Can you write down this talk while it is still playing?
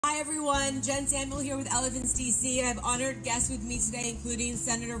everyone, Jen Samuel here with Elephants D.C. I have honored guests with me today, including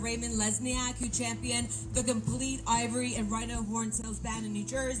Senator Raymond Lesniak, who championed the complete ivory and rhino horn sales ban in New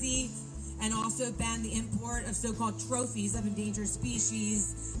Jersey, and also banned the import of so-called trophies of endangered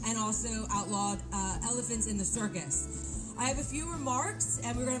species, and also outlawed elephants in the circus. I have a few remarks,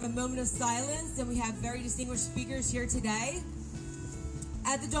 and we're going to have a moment of silence, and we have very distinguished speakers here today.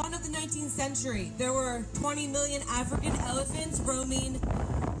 At the dawn of the 19th century, there were 20 million African elephants roaming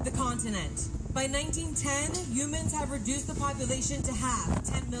the continent. By 1910, humans have reduced the population to half,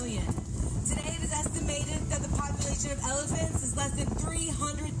 10 million. Today, it is estimated that the population of elephants is less than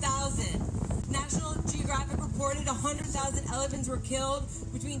 300,000. National Geographic reported 100,000 elephants were killed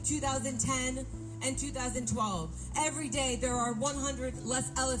between 2010 and 2012. Every day, there are 100 less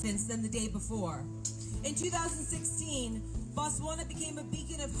elephants than the day before. In 2016, Botswana became a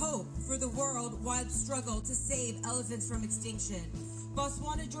beacon of hope for the worldwide struggle to save elephants from extinction.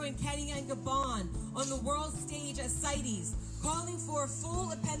 Botswana joined Kenya and Gabon on the world stage at CITES, calling for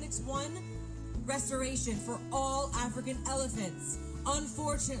full Appendix 1 restoration for all African elephants.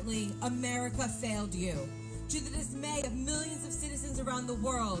 Unfortunately, America failed you. To the dismay of millions of citizens around the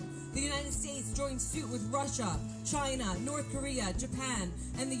world, the United States joined suit with Russia, China, North Korea, Japan,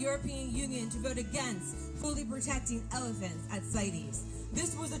 and the European Union to vote against fully protecting elephants at CITES.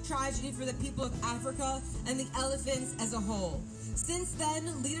 This was a tragedy for the people of Africa and the elephants as a whole. Since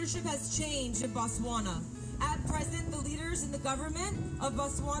then, leadership has changed in Botswana. At present, the leaders in the government of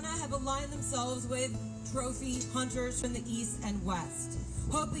Botswana have aligned themselves with trophy hunters from the east and west,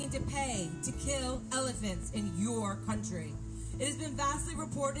 hoping to pay to kill elephants in your country. It has been vastly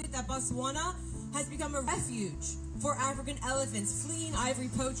reported that Botswana has become a refuge for African elephants fleeing ivory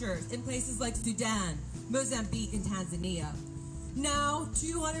poachers in places like Sudan, Mozambique, and Tanzania. Now,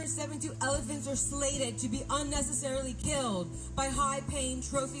 272 elephants are slated to be unnecessarily killed by high-paying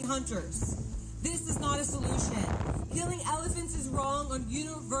trophy hunters. This is not a solution. Killing elephants is wrong on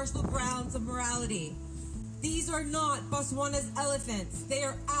universal grounds of morality. These are not Botswana's elephants. They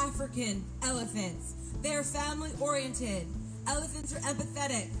are African elephants. They are family-oriented. Elephants are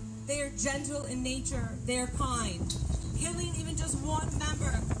empathetic. They are gentle in nature. They are kind. Killing even just one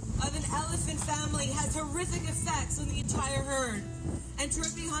member of an elephant family has horrific effects on the entire herd. And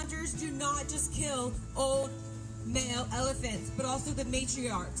trophy hunters do not just kill old male elephants, but also the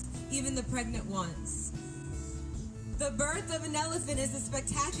matriarchs, even the pregnant ones. The birth of an elephant is a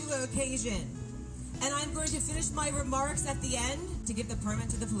spectacular occasion, and I'm going to finish my remarks at the end to give the permit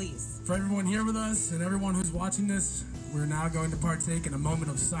to the police. For everyone here with us and everyone who's watching this, we're now going to partake in a moment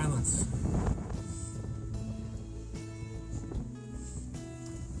of silence.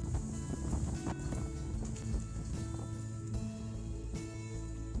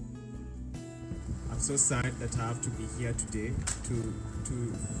 I'm so sad that I have to be here today to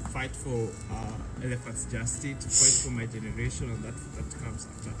fight for elephants' justice, to fight for my generation and that comes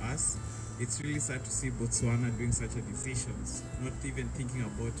after us. It's really sad to see Botswana doing such a decisions, not even thinking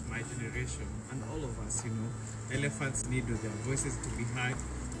about my generation and all of us, you know. Elephants need their voices to be heard.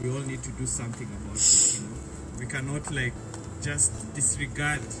 We all need to do something about it, you know. We cannot just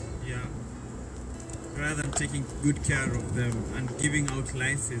disregard, rather than taking good care of them and giving out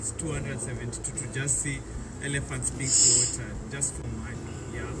licenses, 272 to just see elephants being slaughtered just for money,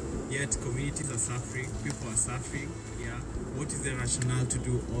 Yet communities are suffering, people are suffering, What is the rationale to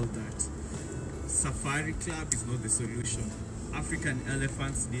do all that? Safari Club is not the solution. African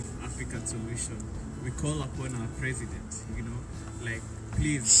elephants need African solution. We call upon our president,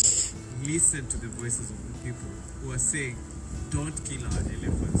 please listen to the voices of the people who are saying, don't kill our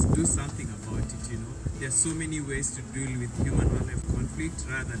elephants, do something about it, There are so many ways to deal with human-wildlife conflict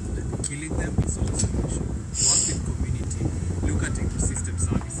rather than killing them is not a solution. Work with community, look at ecosystem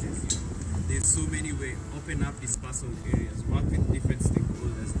services, There's so many ways, open up dispersal areas, work with different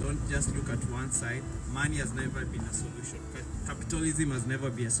stakeholders, don't just look at one side. Money has never been a solution. Capitalism has never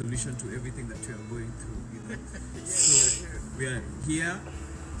been a solution to everything that we are going through, So we are here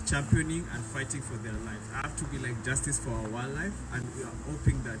championing and fighting for their lives. I have to be justice for our wildlife, and we are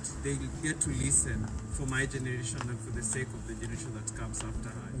hoping that they will get to listen for my generation and for the sake of the generation that comes after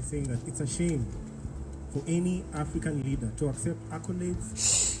her. I'm saying that it's a shame for any African leader to accept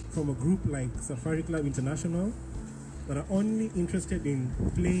accolades from a group like Safari Club International that are only interested in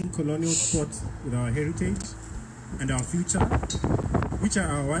playing colonial sports with our heritage and our future, which are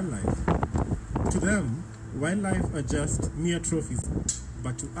our wildlife. To them, wildlife are just mere trophies,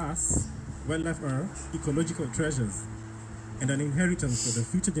 but to us, wildlife are ecological treasures and an inheritance for the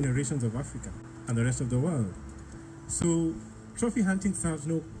future generations of Africa and the rest of the world. So, trophy hunting serves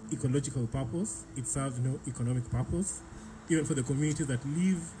no ecological purpose, it serves no economic purpose, even for the communities that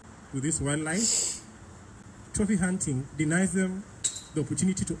live with this wildlife, trophy hunting denies them the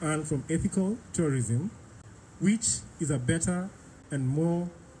opportunity to earn from ethical tourism, which is a better and more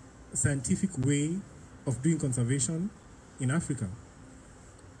scientific way of doing conservation in Africa.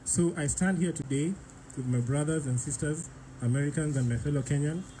 So I stand here today with my brothers and sisters, Americans and my fellow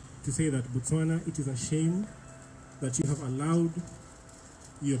Kenyans, to say that Botswana, it is a shame that you have allowed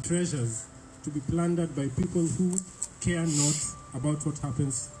your treasures to be plundered by people who care not about what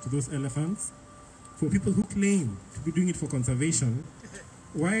happens to those elephants. For people who claim to be doing it for conservation,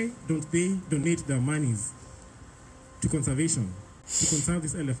 why don't they donate their monies to conservation, to conserve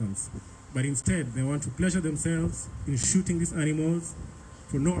these elephants? But instead, they want to pleasure themselves in shooting these animals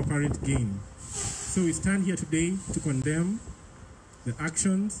for no apparent gain. So we stand here today to condemn the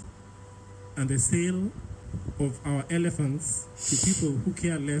actions and the sale of our elephants to people who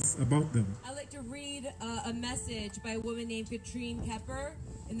care less about them. I'd like to read a message by a woman named Katrine Kepper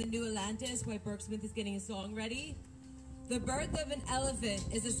in the New Atlantis while Burke Smith is getting his song ready. The birth of an elephant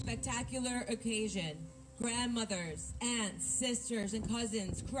is a spectacular occasion. Grandmothers, aunts, sisters, and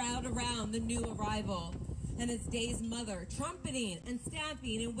cousins crowd around the new arrival and its day's mother, trumpeting and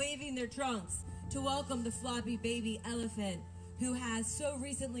stamping and waving their trunks to welcome the floppy baby elephant who has so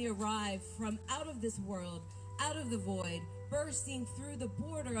recently arrived from out of this world, out of the void, bursting through the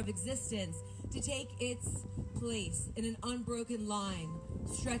border of existence to take its place in an unbroken line,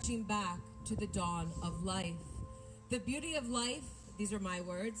 stretching back to the dawn of life. The beauty of life, these are my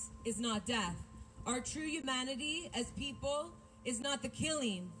words, is not death. Our true humanity as people is not the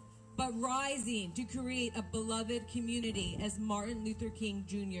killing, but rising to create a beloved community, as Martin Luther King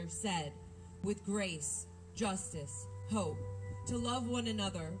Jr. said, with grace, justice, hope, to love one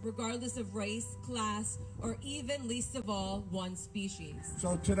another, regardless of race, class, or even, least of all, one species.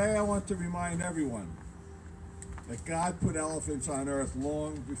 So today I want to remind everyone that God put elephants on earth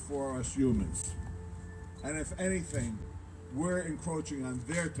long before us humans. And if anything, we're encroaching on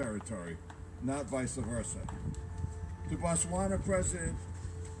their territory, not vice versa. To Botswana President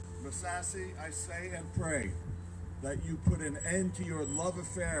Masasi, I say and pray that you put an end to your love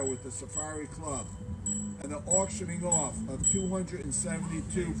affair with the Safari Club and the auctioning off of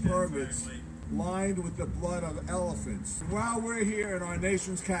 272 permits lined with the blood of elephants. And while we're here in our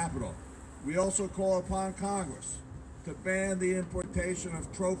nation's capital, we also call upon Congress to ban the importation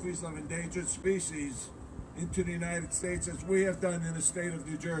of trophies of endangered species into the United States, as we have done in the state of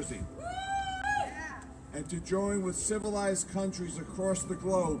New Jersey, and to join with civilized countries across the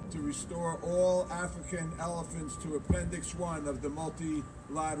globe to restore all African elephants to Appendix 1 of the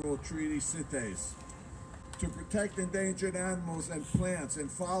Multilateral Treaty CITES, to protect endangered animals and plants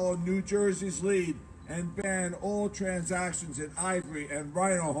and follow New Jersey's lead and ban all transactions in ivory and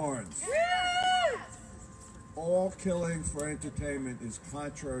rhino horns. All killing for entertainment is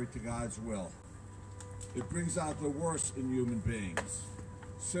contrary to God's will. It brings out the worst in human beings.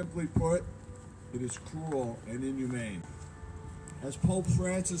 Simply put, it is cruel and inhumane. As Pope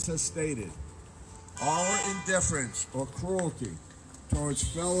Francis has stated, our indifference or cruelty towards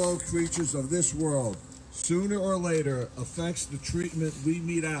fellow creatures of this world sooner or later affects the treatment we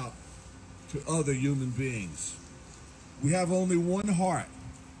mete out to other human beings. We have only one heart,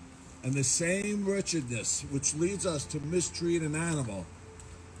 and the same wretchedness which leads us to mistreat an animal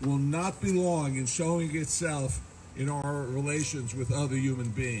will not be long in showing itself in our relations with other human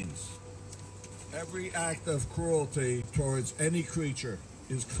beings. Every act of cruelty towards any creature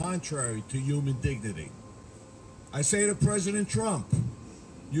is contrary to human dignity. I say to President Trump,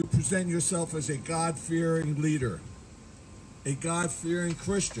 you present yourself as a God-fearing leader, a God-fearing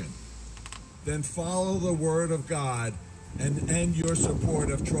Christian. Then follow the word of God and end your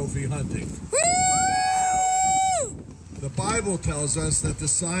support of trophy hunting. The Bible tells us that the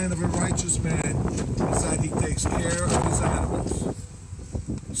sign of a righteous man is that he takes care of his animals.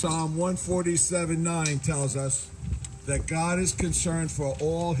 Psalm 147:9 tells us that God is concerned for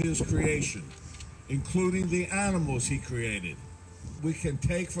all his creation, including the animals he created. We can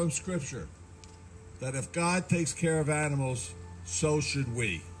take from Scripture that if God takes care of animals, so should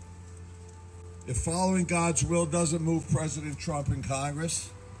we. If following God's will doesn't move President Trump in Congress,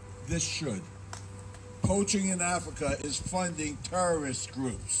 this should. Poaching in Africa is funding terrorist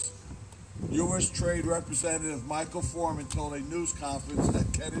groups. U.S. Trade Representative Michael Foreman told a news conference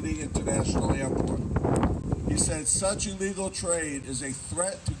at Kennedy International Airport. He said such illegal trade is a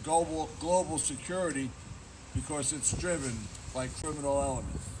threat to global security because it's driven by criminal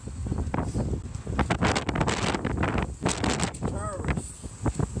elements. Terrorists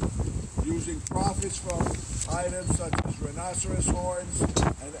using profits from items such as rhinoceros horns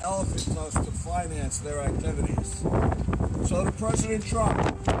and elephant tusks to finance their activities. So to President Trump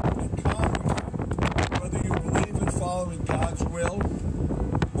and comparable, whether you believe in following God's will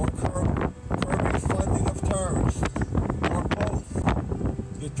or curbing funding of terrorists, or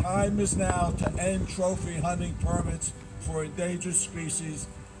both. The time is now to end trophy hunting permits for endangered species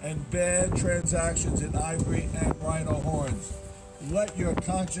and bad transactions in ivory and rhino horns. Let your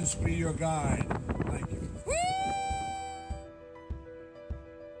conscience be your guide. Thank you.